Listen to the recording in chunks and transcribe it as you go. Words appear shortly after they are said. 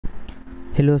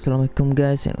Hello, assalamualaikum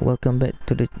guys, and welcome back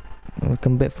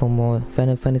for more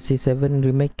Final Fantasy VII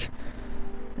Remake.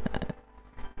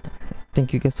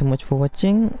 Thank you guys so much for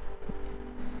watching.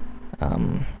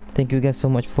 Thank you guys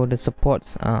so much for the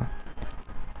supports. I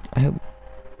hope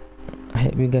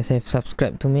you guys have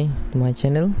subscribed to my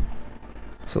channel.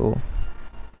 So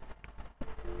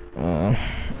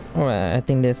alright, I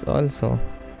think that's all. So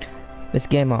let's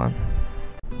game on.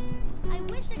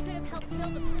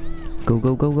 Go,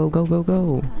 go, go, go, go, go,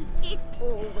 go. It's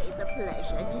always a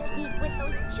pleasure to speak with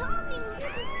those charming little...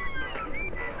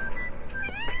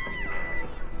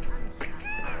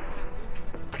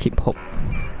 Keep hope.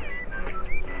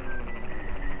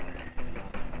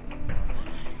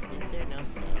 Is there no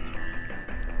sage?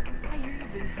 I hear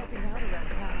you've been helping out around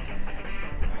town.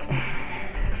 It's so...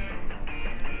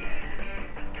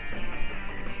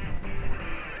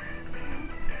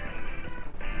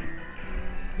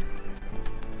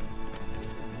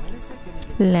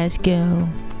 Let's go.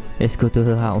 Let's go to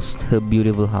her house, her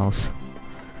beautiful house.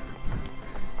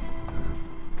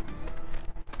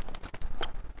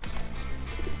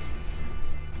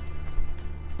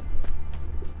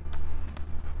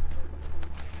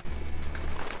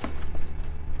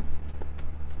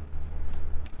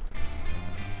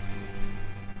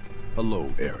 Hello,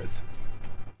 Aerith.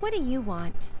 What do you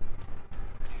want?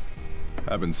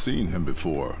 Haven't seen him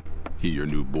before. He your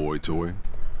new boy toy?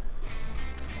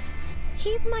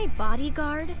 He's my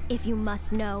bodyguard, if you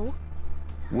must know.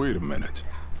 Wait a minute.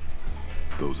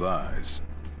 Those eyes.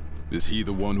 Is he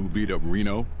the one who beat up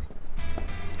Reno?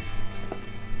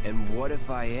 And what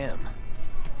if I am?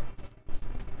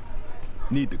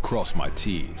 Need to cross my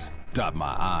T's, dot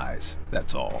my I's,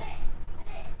 that's all.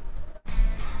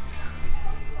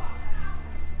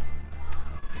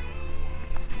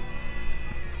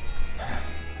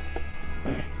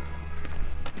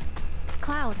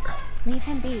 Cloud, leave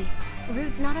him be.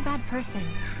 Rude's not a bad person,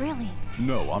 really.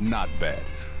 No, I'm not bad.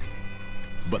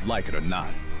 But like it or not,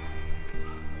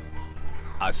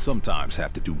 I sometimes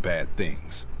have to do bad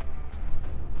things.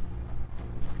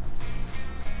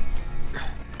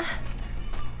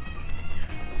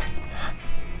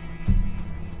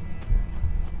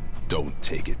 Don't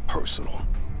take it personal.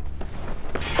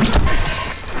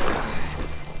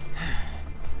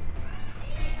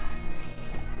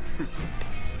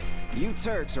 You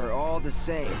Turks are all the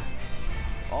same.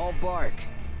 All bark,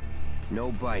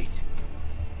 no bite.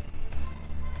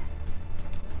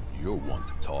 You're one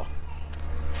to talk.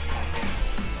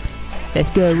 Let's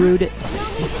go, Rude.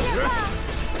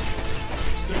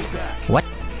 What?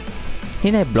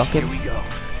 Didn't I block him? Here we go.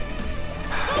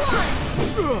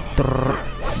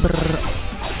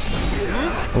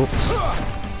 Oops.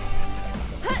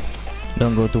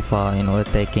 Don't go too far,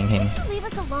 attacking him. Can't you leave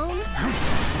us alone?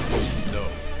 No.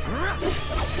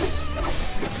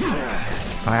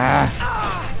 Ah!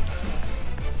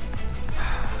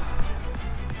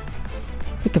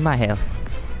 Look at my health.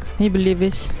 Can you believe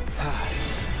this? You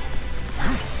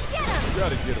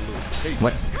gotta get a little patient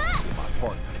What? with my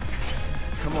partner.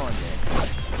 Come on, then.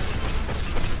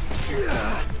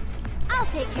 I'll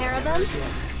take care of him.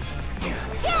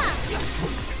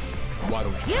 Why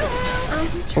don't you? I'm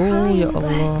Oh, trying, ya but...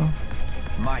 Allah.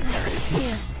 My turn.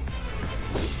 Here.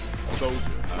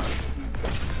 Soldier, huh?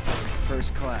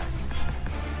 First class.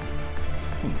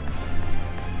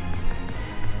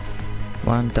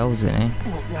 1000, eh?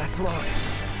 Won't last long.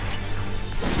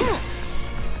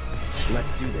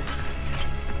 Let's do this.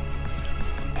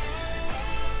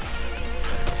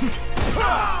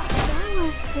 That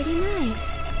was pretty nice.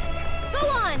 Go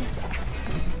on!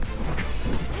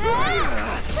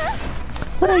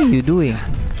 What are you doing?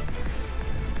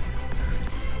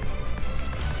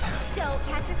 Don't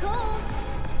catch a cold.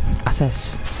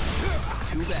 Assess.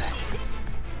 Too bad.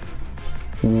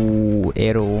 Ooh,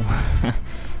 arrow.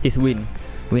 His wind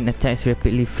attacks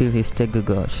rapidly fill his stagger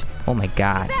gauge. Oh my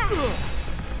god.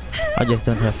 I just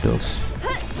don't have those.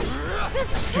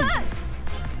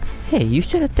 Hey, you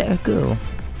should attack a girl.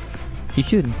 You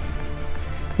should.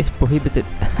 It's prohibited.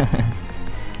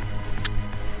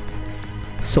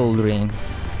 Soul Ring.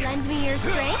 Lend me your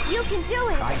strength. You can do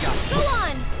it. I got Go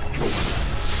on.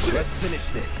 Let's finish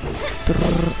this.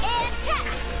 And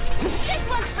catch. This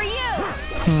one's for you.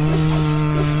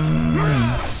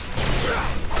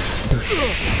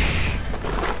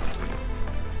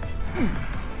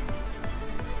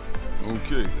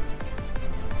 Okay then.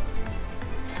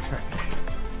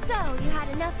 So, you had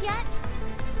enough yet?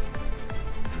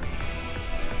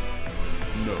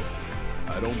 No,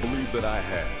 I don't believe that I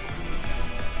have.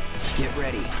 Get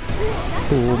ready.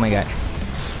 Oh my god.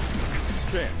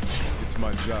 Can't. It's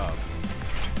my job.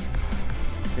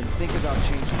 then think about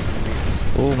changing careers.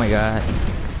 Oh my god.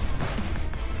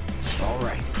 All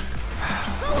right.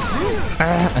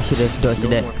 I should have dodged No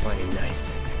that. more playing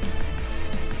nice.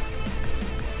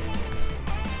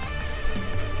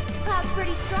 Cloud's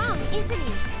pretty strong, isn't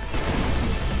he?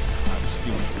 I've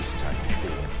seen this type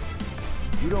before.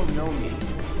 You don't know me.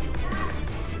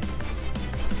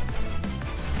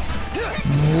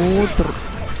 Muter.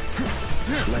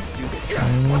 Let's do this.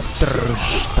 Monster.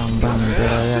 Tambang.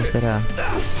 Serah.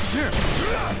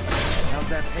 How's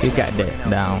that pay? You got that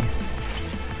down.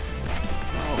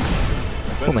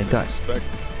 Oh my god.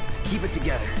 Keep it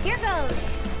together. Here goes.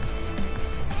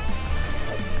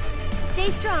 Stay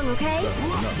strong, okay?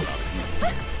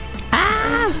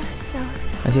 I'm just so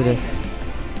I should have.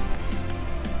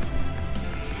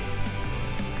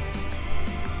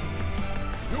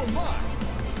 You're mine.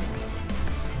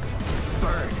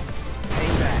 Burn.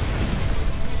 Hang back.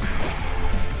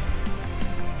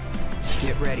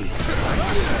 Get ready.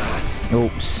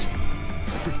 Oops.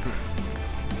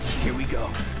 Here we go.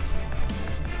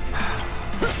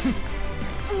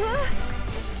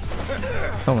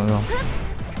 Oh my god.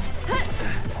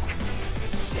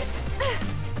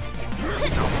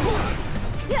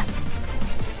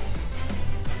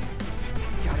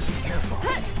 Gotta be careful.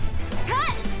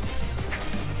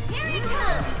 Here he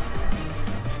comes.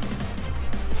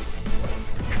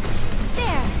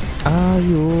 There. Are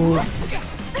you?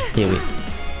 Here we.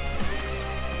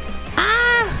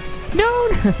 Ah! No!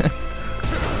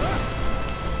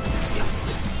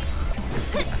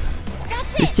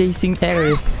 That's He's it. chasing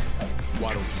Harry.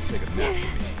 Why don't you take a nap with me?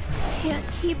 Can't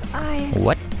keep eyes.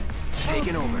 What?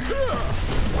 Taking over.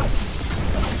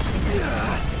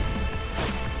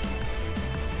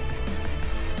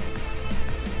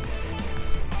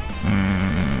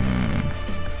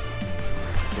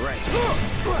 Right.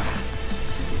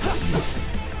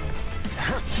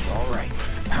 All right.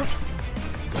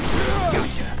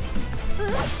 Gotcha.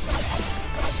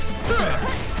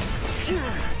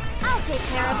 I'll take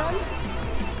care of him.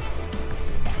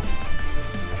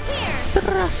 Here.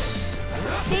 Thrust.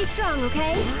 Stay strong,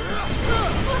 okay?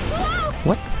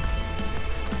 What?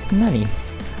 Nani?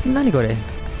 Nani kau deh?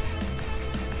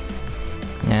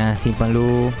 Ya, simpan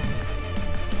lu.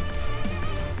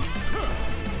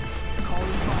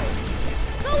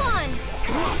 Go on.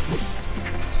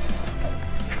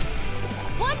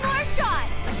 One more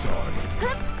shot. Sorry.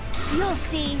 You'll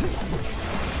see.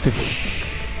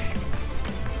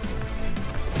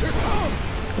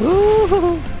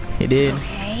 Woohoo! He did.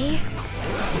 Okay.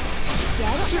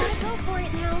 Gotta go for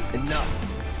it now. Enough.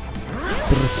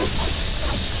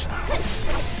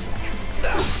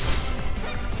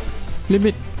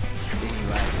 Limit.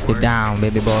 Get down,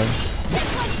 baby boy. This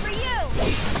one's for you.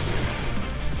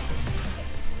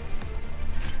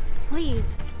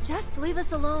 Please, just leave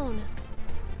us alone.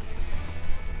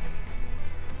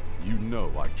 You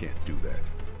know I can't do that.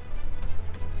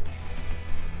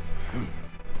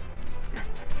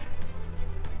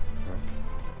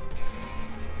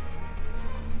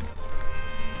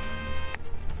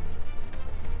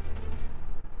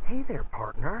 Hey there,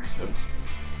 partner.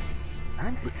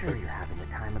 I'm sure you're having the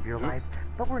time of your life,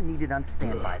 but we're needed on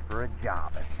standby for a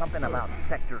job at something about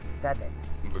Sector 7.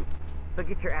 So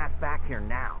get your ass back here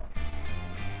now.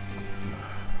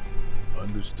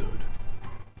 Understood.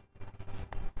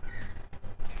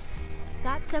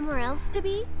 Got somewhere else to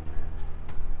be?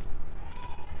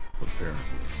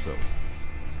 Apparently so.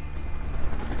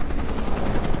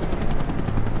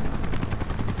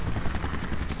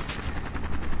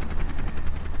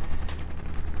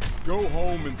 Go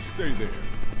home and stay there.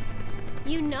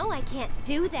 You know I can't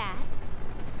do that.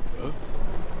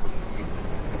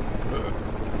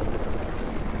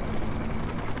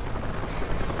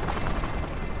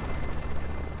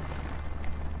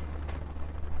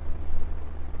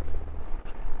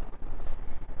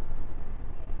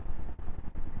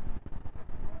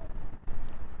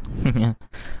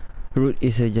 Rude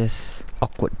is a just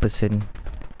awkward person.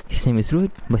 His name is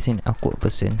Rude, but he's an awkward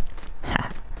person. Ha.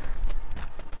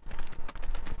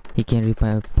 He can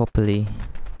reply properly.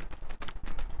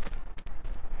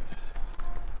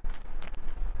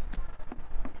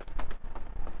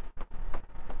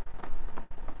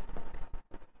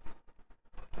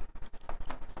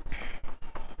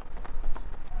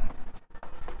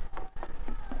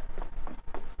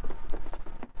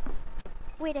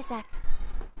 Wait a sec.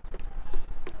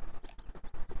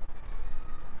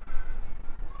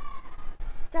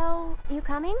 So, you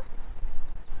coming?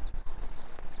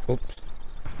 Oops.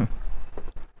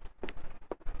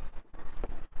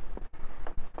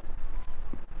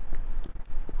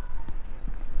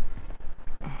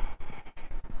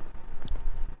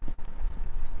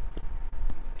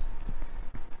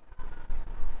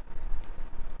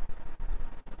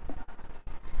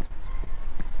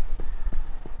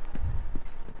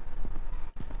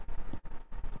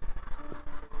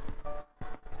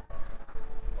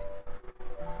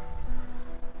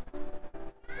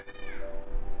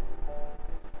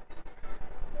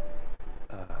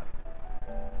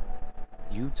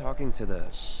 You talking to the...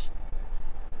 Shh.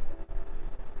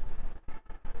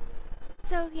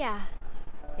 So, yeah.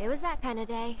 It was that kind of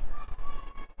day.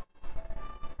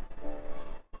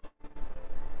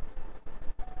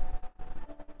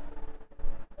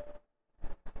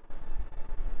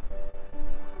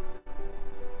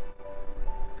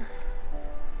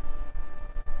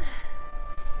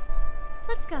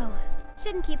 Let's go.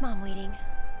 Shouldn't keep Mom waiting.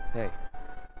 Hey.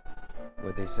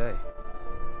 What'd they say?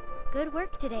 Good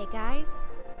work today, guys.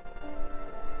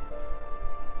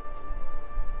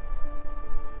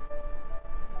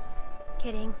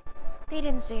 Kidding. They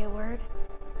didn't say a word.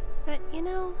 But, you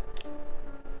know...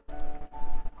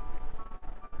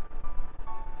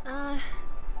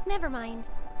 never mind.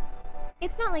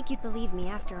 It's not like you'd believe me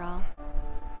after all.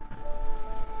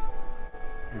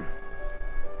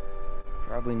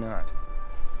 Probably not.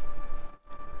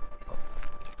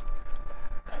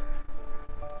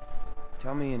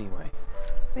 Tell me anyway.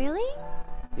 Really?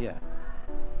 Yeah.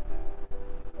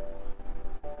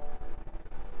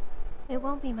 It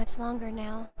won't be much longer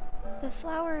now. The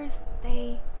flowers,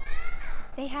 they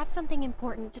have something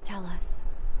important to tell us.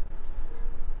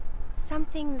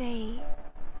 Something they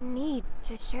need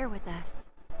to share with us.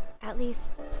 At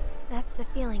least, that's the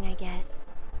feeling I get.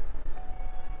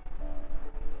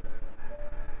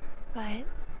 But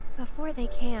before they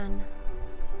can,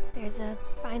 there's a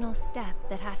final step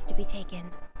that has to be taken.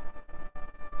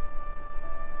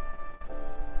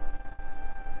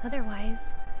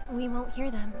 Otherwise, we won't hear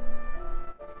them.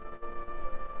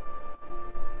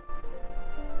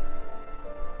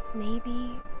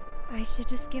 Maybe I should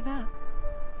just give up.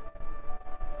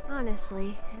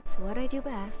 Honestly, it's what I do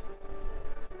best.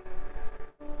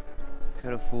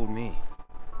 Could have fooled me.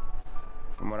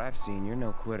 From what I've seen, you're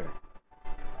no quitter.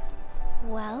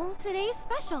 Well, today's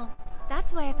special.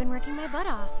 That's why I've been working my butt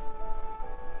off.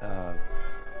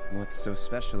 What's so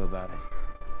special about it?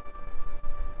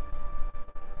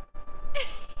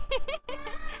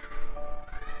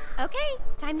 Okay,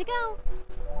 time to go.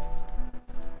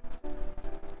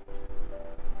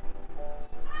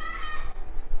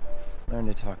 Learn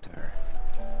to talk to her.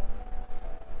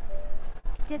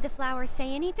 Did the flowers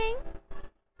say anything?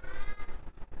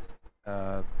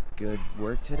 Good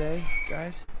work today,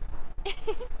 guys?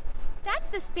 That's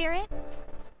the spirit.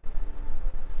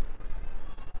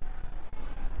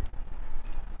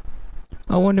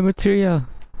 I want the material.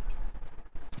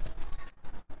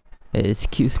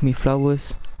 Excuse me,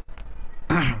 flowers.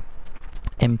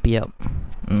 MP up.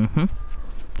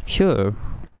 Sure.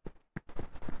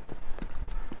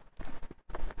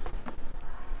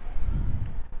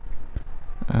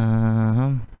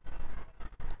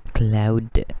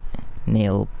 Cloud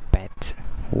nail bat.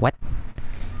 What?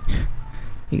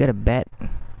 You got a bat?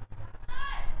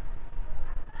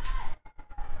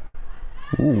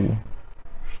 Ooh.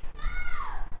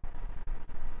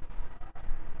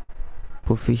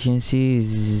 Proficiency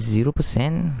is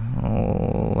 0%?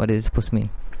 Oh, what is it supposed to mean?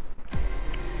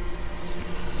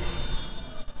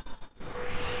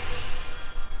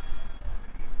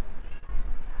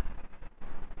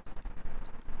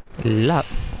 Luck?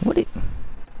 What it?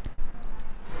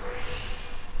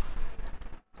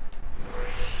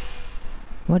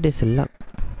 What is luck?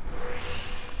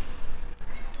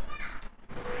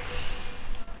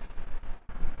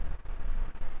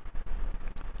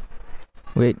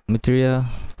 Wait, material.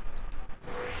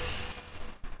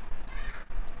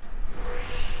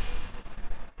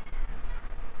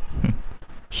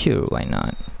 Sure, why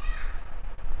not?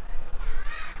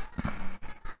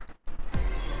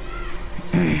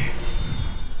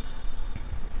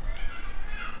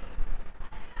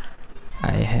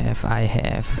 I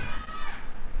have.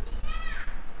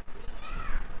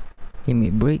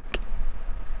 Limit break.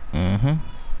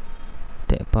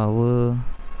 Tap power.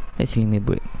 Let's limit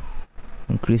break.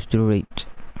 Increase the rate.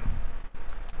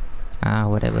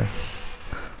 Whatever.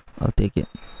 I'll take it.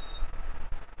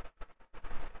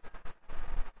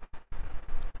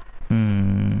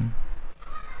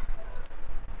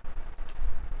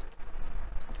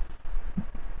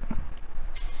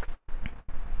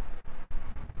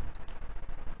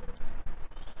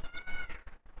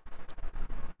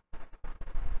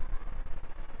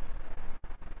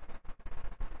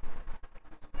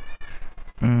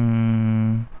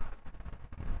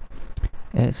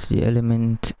 Adds the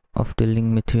element of the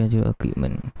link material to your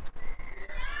equipment.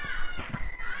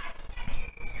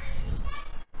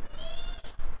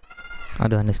 I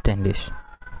don't understand this.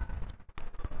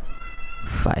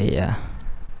 Fire.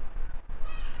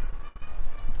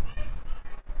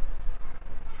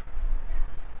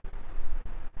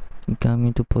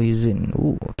 Coming to poison.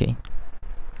 Ooh, okay.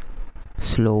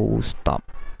 Slow stop.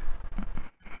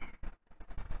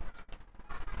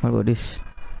 What about this?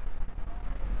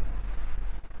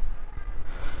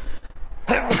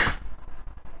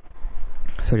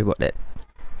 Sorry about that.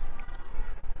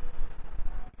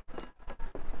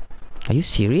 Are you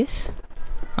serious?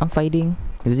 I'm fighting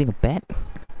using a bat?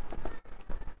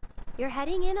 You're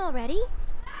heading in already?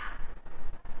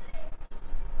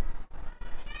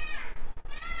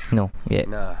 No, yet.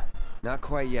 Nah, not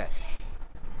quite yet.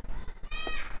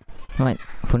 Alright,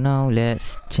 for now,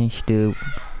 let's change the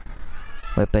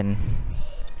weapon.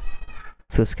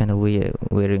 Feels kind of weird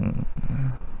wearing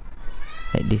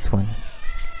like this one.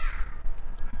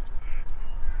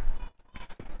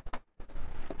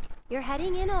 You're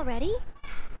heading in already?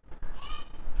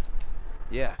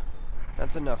 Yeah,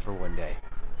 that's enough for one day.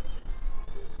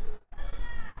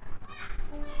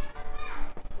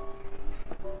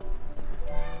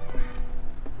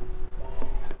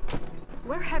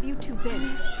 Where have you two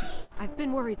been? I've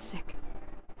been worried sick.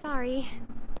 Sorry,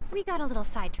 we got a little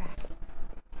sidetracked.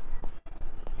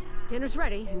 Dinner's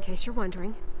ready, in case you're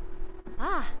wondering.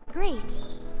 Ah, great.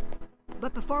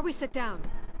 But before we sit down,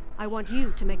 I want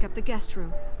you to make up the guest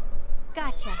room.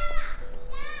 Gotcha.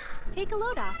 Take a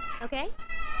load off, okay?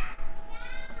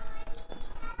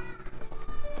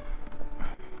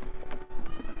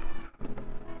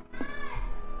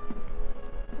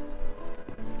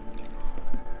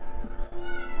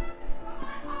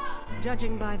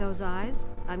 Judging by those eyes,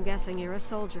 I'm guessing you're a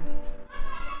soldier.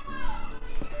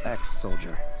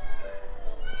 Ex-soldier.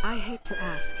 I hate to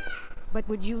ask, but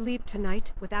would you leave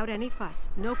tonight without any fuss,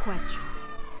 no questions?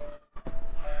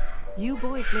 You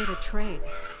boys made a trade,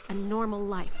 a normal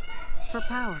life, for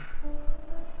power.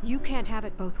 You can't have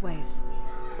it both ways.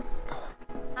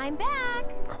 I'm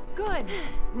back! Good!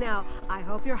 Now, I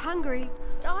hope you're hungry.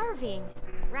 Starving,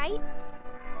 right?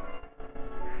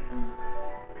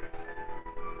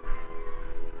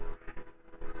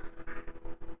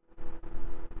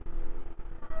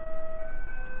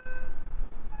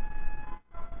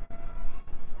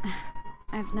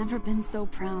 I've never been so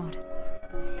proud.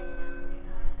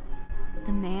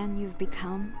 The man you've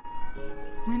become.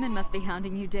 Women must be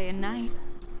hounding you day and night.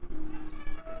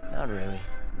 Not really.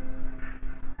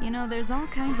 You know, there's all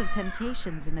kinds of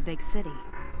temptations in the big city.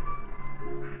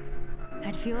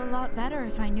 I'd feel a lot better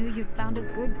if I knew you'd found a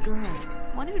good girl.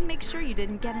 One who'd make sure you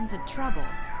didn't get into trouble.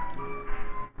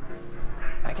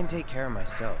 I can take care of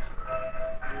myself.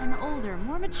 An older,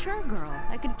 more mature girl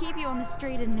that could keep you on the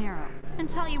straight and narrow and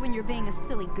tell you when you're being a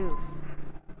silly goose.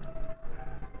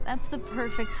 That's the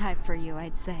perfect type for you,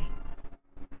 I'd say.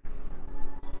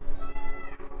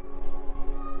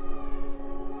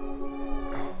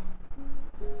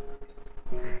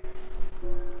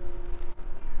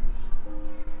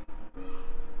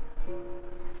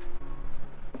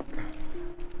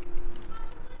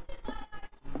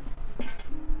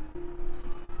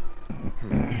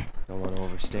 Don't want to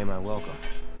overstay my welcome.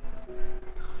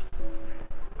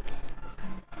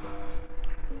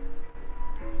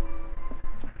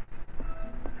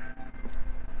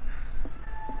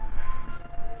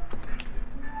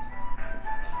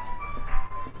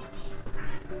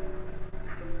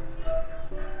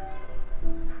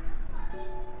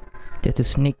 Just to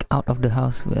sneak out of the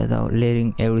house without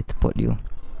letting Eric spot you.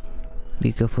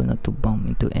 Be careful not to bump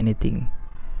into anything.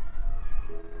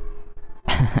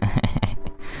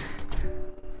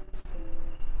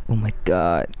 Oh my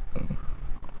god.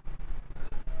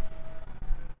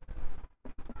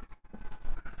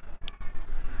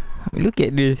 Look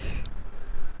at this.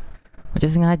 Macam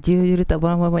sengaja je letak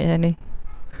barang-barang banyak ni.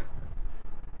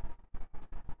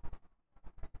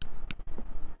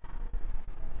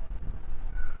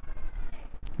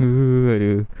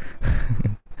 Aduh.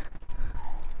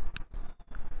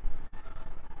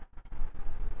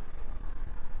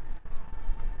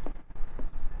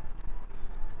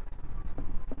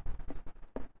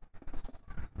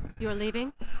 You're leaving?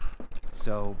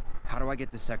 So, how do I get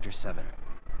to Sector 7?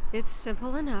 It's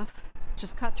simple enough.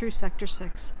 Just cut through Sector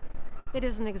 6. It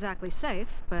isn't exactly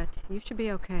safe, but you should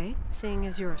be okay, seeing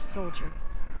as you're a soldier.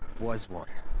 Was one.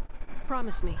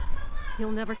 Promise me,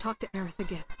 you'll never talk to Aerith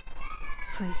again.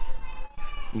 Please.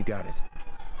 You got it.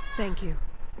 Thank you.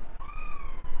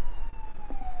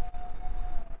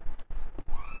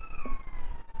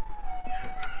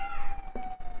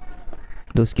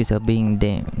 Those kids are being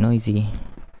damn noisy.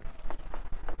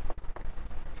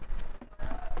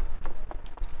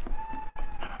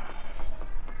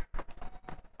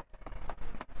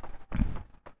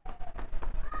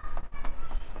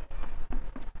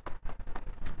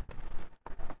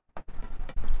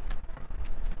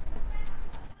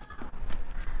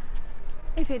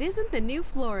 If it isn't the new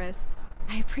florist.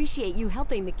 I appreciate you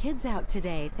helping the kids out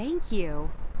today. Thank you.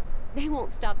 They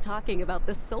won't stop talking about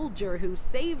the soldier who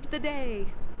saved the day.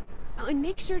 Oh, and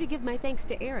make sure to give my thanks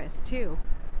to Aerith, too.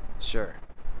 Sure.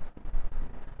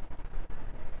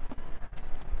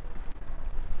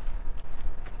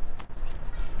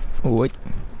 Wait.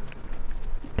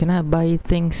 Can I buy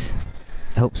things?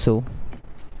 I hope so.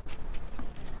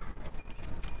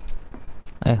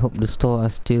 I hope the store are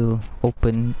still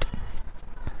opened.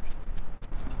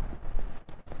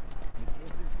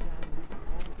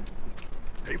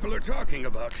 People are talking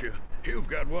about you. You've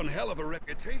got one hell of a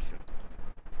reputation.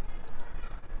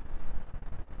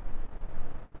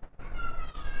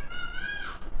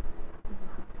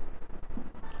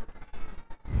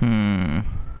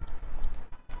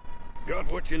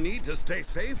 Got what you need to stay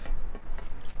safe?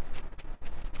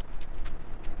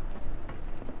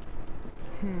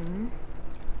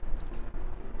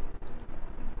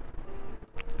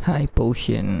 High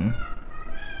potion.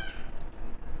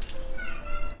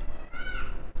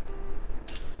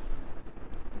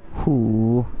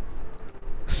 Who?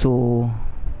 So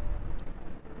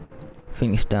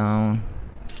finish down.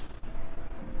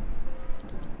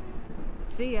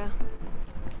 See ya.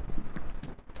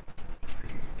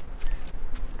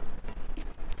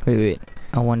 Wait.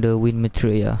 I wonder wind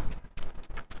material.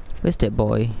 Where's that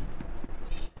boy?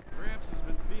 Gramps has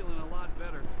been feeling a lot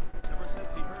better ever since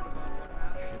he heard about what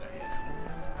happened. Should I head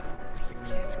home? The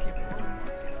kids keep on.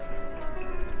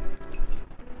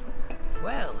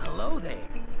 Well, hello there.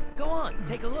 Go on,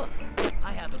 take a look.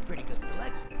 I have a pretty good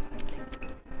selection.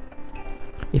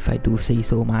 If I do say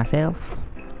so myself.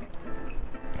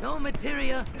 No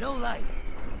materia, no life.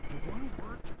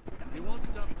 He won't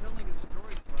stop telling his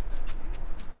stories about that.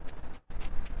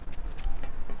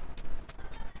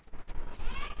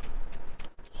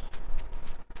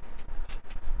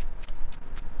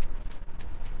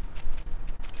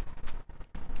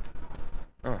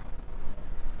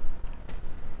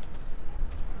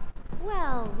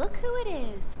 Well, look who it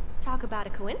is. Talk about a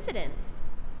coincidence.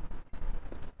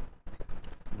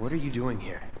 What are you doing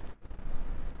here?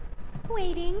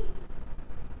 Waiting.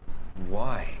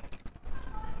 Why?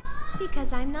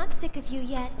 Because I'm not sick of you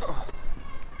yet.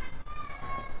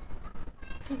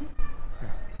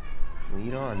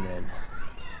 Lead on, then.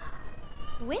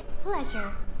 With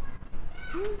pleasure.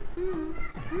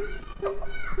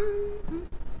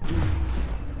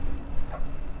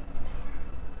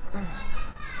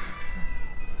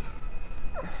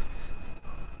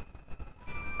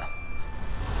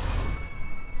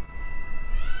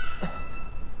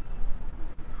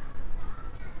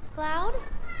 Cloud?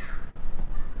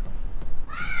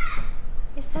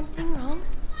 Is something wrong?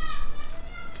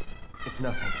 It's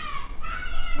nothing.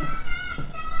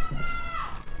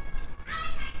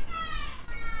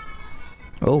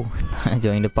 Oh, I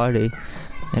joined the party.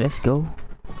 Let's go.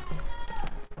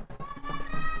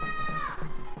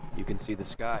 You can see the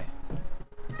sky.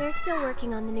 They're still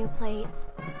working on the new plate.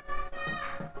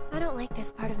 I don't like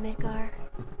this part of Midgar.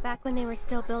 Back when they were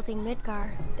still building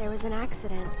Midgar, there was an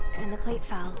accident, and the plate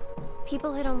fell.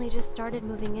 People had only just started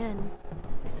moving in,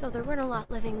 so there weren't a lot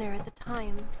living there at the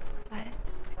time, but...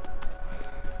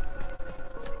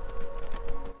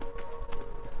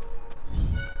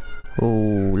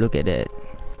 Oh, look at that.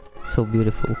 So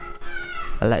beautiful.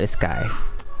 I like the sky.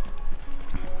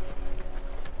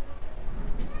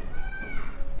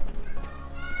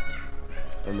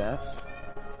 And that's?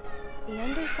 The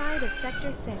underside of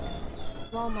Sector 6,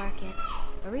 Wall Market,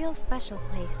 a real special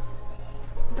place.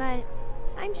 But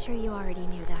I'm sure you already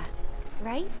knew that,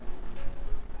 right?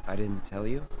 I didn't tell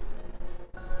you?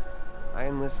 I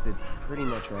enlisted pretty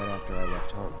much right after I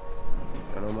left home.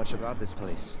 Don't know much about this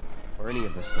place, or any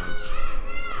of the slums.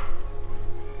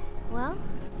 Well,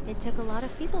 it took a lot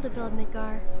of people to build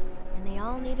Midgar, and they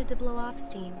all needed to blow off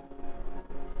steam.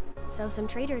 So some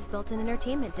traders built an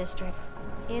entertainment district.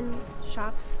 Inns,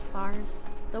 shops, bars,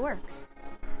 the works.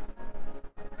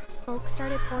 Folks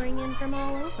started pouring in from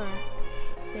all over.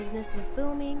 Business was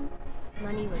booming,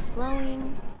 money was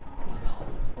flowing,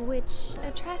 which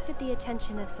attracted the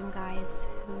attention of some guys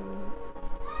who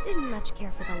didn't much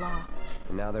care for the law.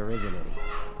 And now there isn't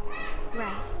any.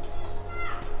 Right.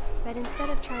 But instead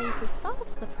of trying to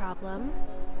solve the problem,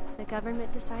 the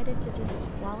government decided to just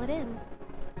wall it in.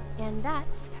 And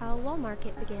that's how Wall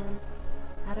Market began.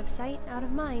 Out of sight, out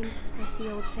of mind, as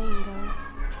the old saying goes.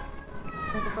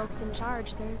 For the folks in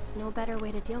charge, there's no better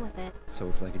way to deal with it. So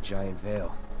it's like a giant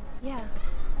veil. Yeah.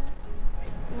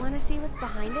 Want to see what's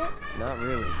behind it? Not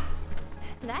really.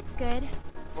 That's good.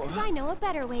 Because I know a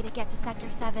better way to get to Sector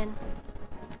 7.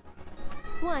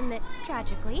 One that,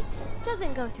 tragically,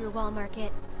 doesn't go through Wall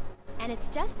Market. And it's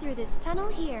just through this tunnel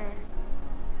here.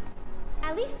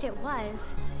 At least it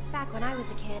was, back when I was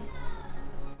a kid.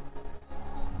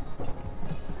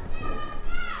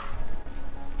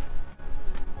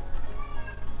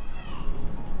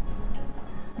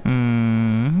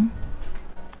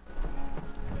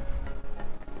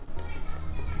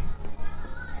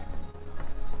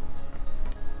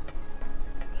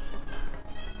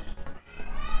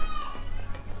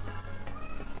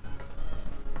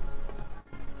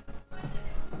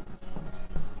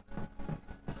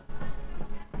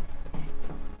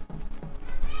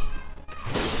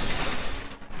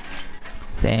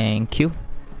 Thank you.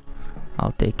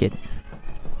 I'll take it.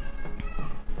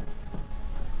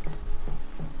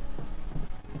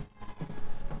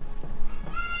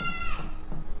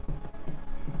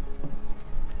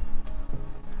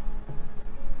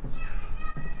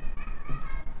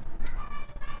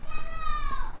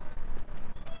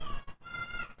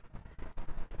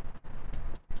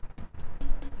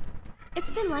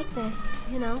 It's been like this,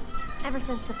 you know, ever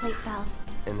since the plate fell.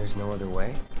 And there's no other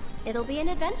way? It'll be an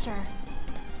adventure.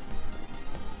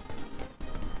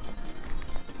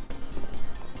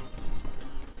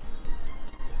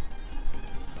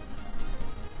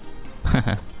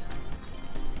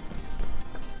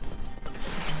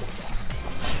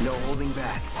 No holding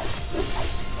back.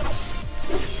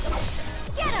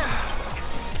 Get him!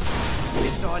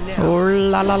 It's on now. Oh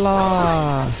la la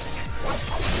la!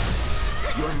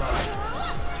 You're mine.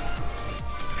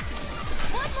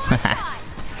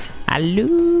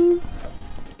 Hello.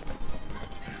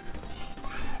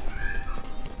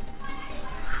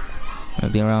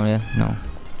 Nothing around here? No.